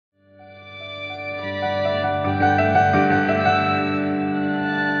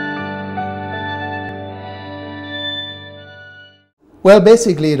Well,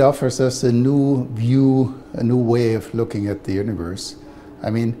 basically it offers us a new view, a new way of looking at the universe.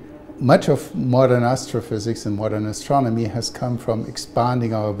 I mean, much of modern astrophysics and modern astronomy has come from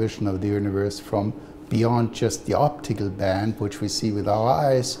expanding our vision of the universe from beyond just the optical band, which we see with our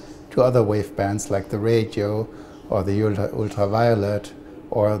eyes, to other wave bands like the radio or the ultraviolet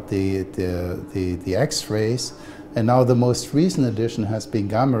or the X-rays. And now the most recent addition has been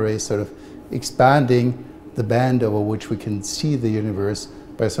gamma rays, sort of expanding the band over which we can see the universe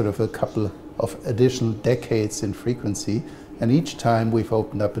by sort of a couple of additional decades in frequency. And each time we've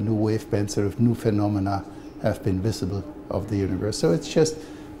opened up a new waveband, sort of new phenomena have been visible of the universe. So it's just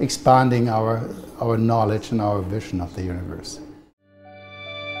expanding our knowledge and our vision of the universe.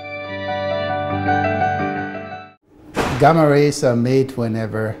 Gamma rays are made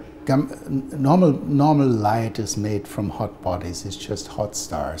whenever normal light is made from hot bodies. It's just hot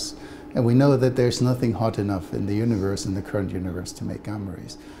stars. And we know that there's nothing hot enough in the universe, in the current universe, to make gamma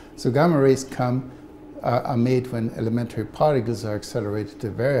rays. So gamma rays are made when elementary particles are accelerated to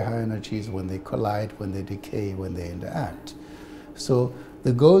very high energies, when they collide, when they decay, when they interact. So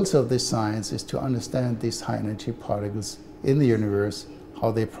the goals of this science is to understand these high energy particles in the universe,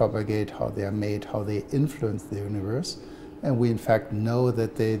 how they propagate, how they are made, how they influence the universe. And we in fact know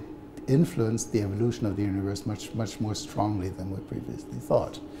that they influence the evolution of the universe much more strongly than we previously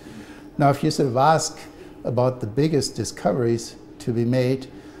thought. Now, if you sort of ask about the biggest discoveries to be made,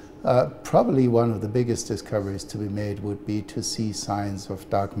 probably one of the biggest discoveries to be made would be to see signs of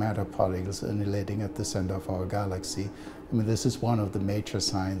dark matter particles annihilating at the center of our galaxy. I mean, this is one of the major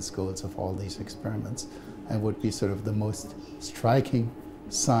science goals of all these experiments, and would be sort of the most striking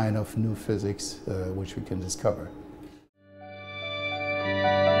sign of new physics which we can discover.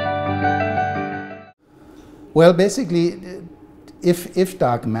 Well, basically, if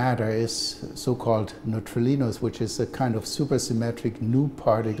dark matter is so-called neutralinos, which is a kind of supersymmetric new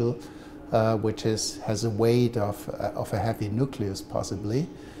particle which has a weight of a heavy nucleus possibly,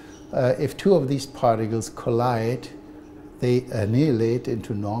 if two of these particles collide, they annihilate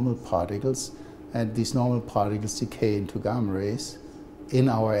into normal particles, and these normal particles decay into gamma rays in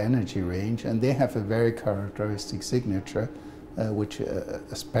our energy range, and they have a very characteristic signature, which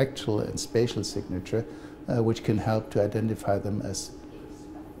a spectral and spatial signature, which can help to identify them as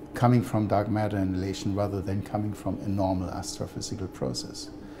coming from dark matter annihilation rather than coming from a normal astrophysical process.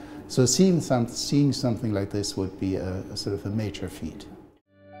 So seeing something like this would be a sort of a major feat.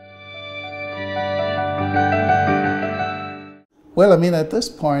 Well, I mean, at this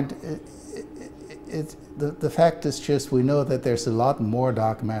point, the fact is just we know that there's a lot more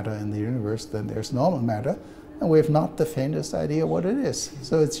dark matter in the universe than there's normal matter, and we have not the faintest idea what it is.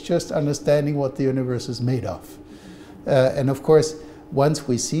 So it's just understanding what the universe is made of. And of course, once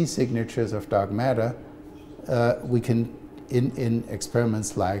we see signatures of dark matter, we can, in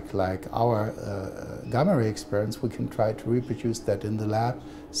experiments like our gamma ray experiments, we can try to reproduce that in the lab,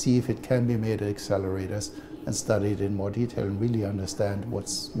 see if it can be made at accelerators, and study it in more detail and really understand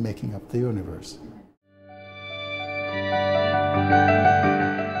what's making up the universe.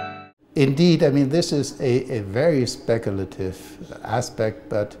 Indeed, I mean, this is a very speculative aspect,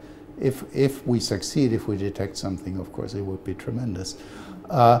 but if we succeed, if we detect something, of course, it would be tremendous.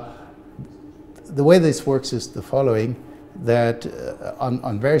 The way this works is the following, that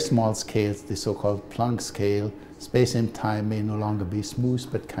on very small scales, the so-called Planck scale, space and time may no longer be smooth,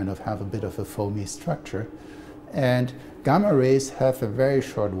 but kind of have a bit of a foamy structure. And gamma rays have a very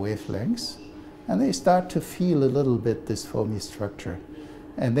short wavelengths, and they start to feel a little bit this foamy structure.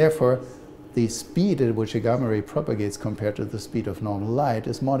 And therefore, the speed at which a gamma ray propagates compared to the speed of normal light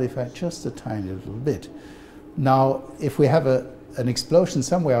is modified just a tiny little bit. Now, if we have an explosion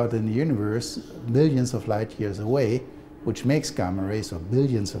somewhere out in the universe, millions of light years away, which makes gamma rays, or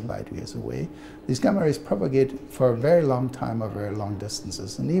billions of light years away, these gamma rays propagate for a very long time or very long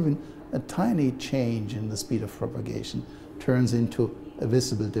distances. And even a tiny change in the speed of propagation turns into a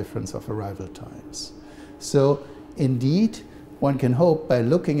visible difference of arrival times. So indeed, one can hope by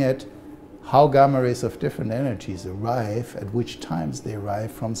looking at how gamma rays of different energies arrive, at which times they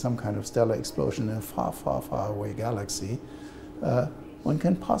arrive from some kind of stellar explosion in a far, far, far away galaxy, one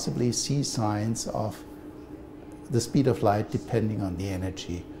can possibly see signs of the speed of light depending on the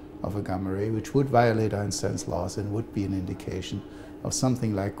energy of a gamma ray, which would violate Einstein's laws and would be an indication of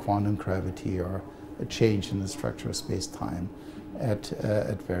something like quantum gravity or a change in the structure of space-time at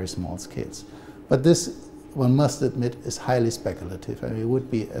very small scales. But this, one must admit, is highly speculative. I mean, it would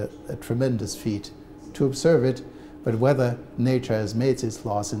be a tremendous feat to observe it, but whether nature has made its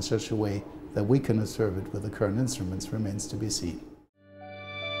laws in such a way that we can observe it with the current instruments remains to be seen.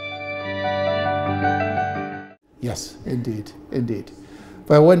 Yeah. Yes, indeed, indeed.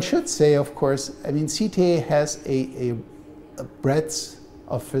 But one should say, of course, I mean, CTA has a breadth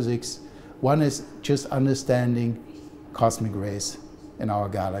of physics. One is just understanding cosmic rays in our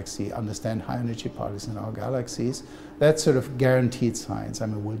galaxy, understand high energy particles in our galaxies. That's sort of guaranteed science. I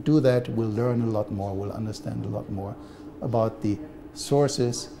mean, we'll do that, we'll learn a lot more, we'll understand a lot more about the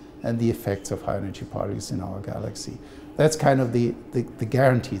sources and the effects of high energy particles in our galaxy. That's kind of the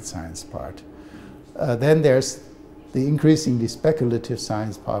guaranteed science part. Then there's the increasingly speculative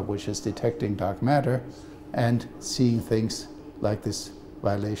science part, which is detecting dark matter and seeing things like this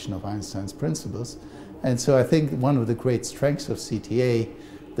violation of Einstein's principles. And so I think one of the great strengths of CTA,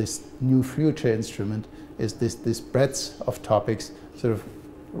 this new future instrument, is this breadth of topics, sort of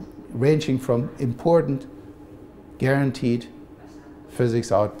ranging from important, guaranteed physics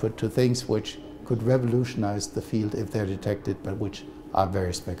output to things which could revolutionize the field if they're detected, but which are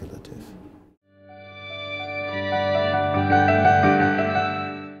very speculative.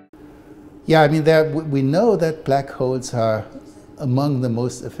 Yeah, I mean, we know that black holes are among the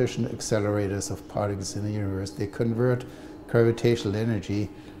most efficient accelerators of particles in the universe. They convert gravitational energy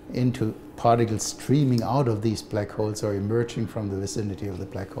into particles streaming out of these black holes or emerging from the vicinity of the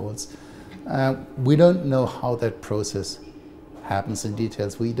black holes. We don't know how that process happens in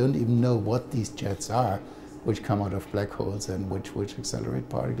details. We don't even know what these jets are, which come out of black holes and which accelerate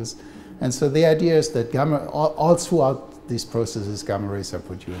particles. And so the idea is that all throughout these processes, gamma rays are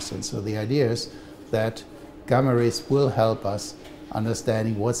produced. And so the idea is that gamma rays will help us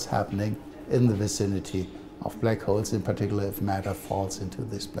understanding what's happening in the vicinity of black holes, in particular if matter falls into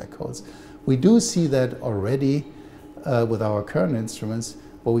these black holes. We do see that already with our current instruments,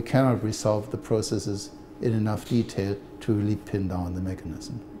 but we cannot resolve the processes in enough detail to really pin down the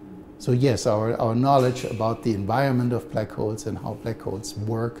mechanism. So yes, our knowledge about the environment of black holes and how black holes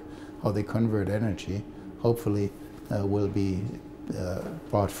work, how they convert energy, hopefully will be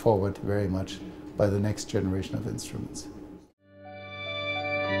brought forward very much by the next generation of instruments.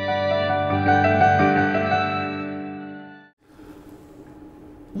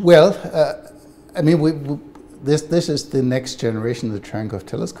 Well, I mean, this is the next generation, the Cherenkov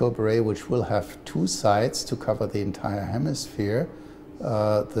telescope array, which will have two sides to cover the entire hemisphere.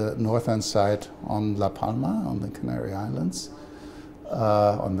 The northern side on La Palma, on the Canary Islands,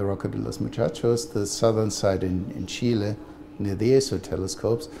 on the Roca de los Muchachos, the southern side in Chile, near the ESO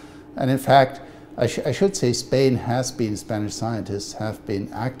telescopes. And in fact, I should say Spanish scientists have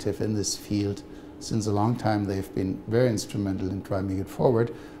been active in this field since a long time. They've been very instrumental in driving it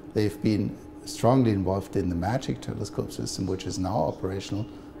forward. They've been strongly involved in the MAGIC telescope system, which is now operational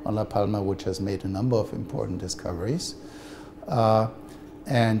on La Palma, which has made a number of important discoveries.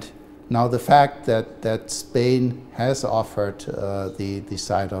 And now the fact that Spain has offered the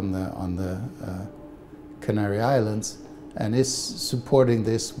site on the Canary Islands and is supporting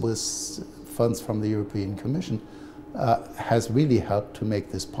this with funds from the European Commission has really helped to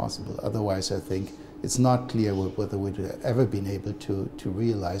make this possible. Otherwise, I think it's not clear whether we'd ever been able to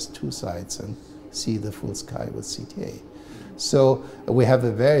realize two sites and see the full sky with CTA. So we have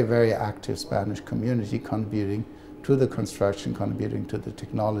a very, very active Spanish community contributing to the construction, contributing to the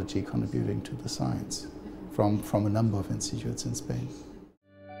technology, contributing to the science from a number of institutes in Spain.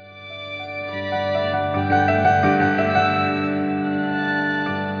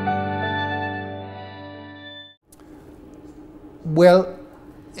 Well,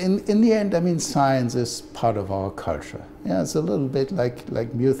 in the end, I mean, science is part of our culture. Yeah, it's a little bit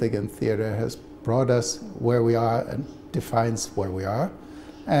like music and theater has brought us where we are and defines where we are.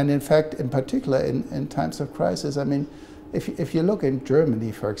 And in fact, in particular, in times of crisis, I mean, if you look in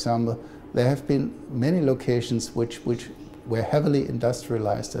Germany, for example, there have been many locations which were heavily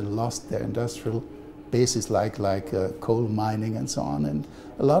industrialized and lost their industrial basis, like coal mining and so on. And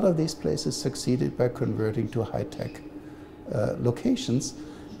a lot of these places succeeded by converting to high-tech locations.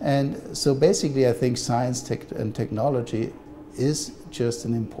 And so basically, I think science and technology is just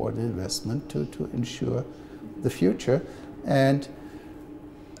an important investment to ensure the future. And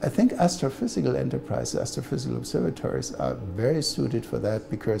I think astrophysical enterprises, astrophysical observatories are very suited for that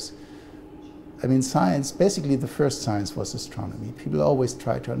because, I mean, science, basically the first science was astronomy. People always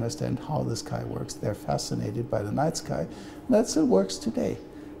try to understand how the sky works. They're fascinated by the night sky. And that still works today.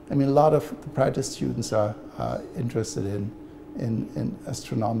 I mean, a lot of the brightest students are interested in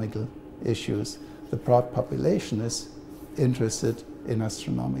astronomical issues. The broad population is interested in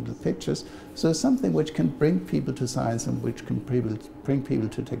astronomical pictures. So it's something which can bring people to science and which can bring people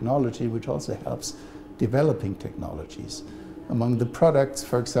to technology, which also helps developing technologies. Among the products,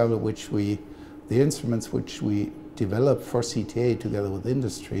 for example, the instruments which we develop for CTA together with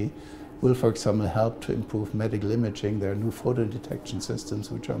industry, will, for example, help to improve medical imaging. There are new photon detection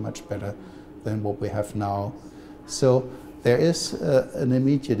systems which are much better than what we have now. So there is an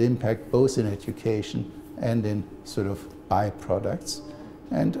immediate impact both in education and in sort of byproducts.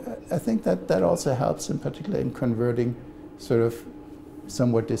 And I think that that also helps in particular in converting sort of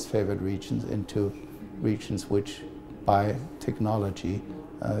somewhat disfavored regions into regions which by technology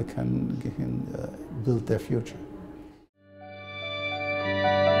can build their future.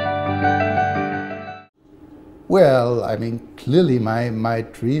 Well, I mean, clearly my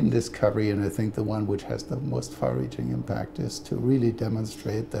dream discovery, and I think the one which has the most far-reaching impact, is to really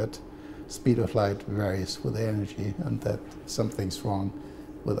demonstrate that speed of light varies with energy and that something's wrong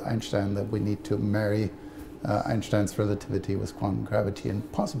with Einstein, that we need to marry Einstein's relativity with quantum gravity and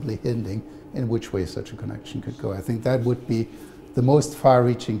possibly hinting in which way such a connection could go. I think that would be the most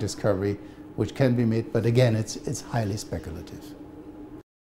far-reaching discovery which can be made, but again, it's highly speculative.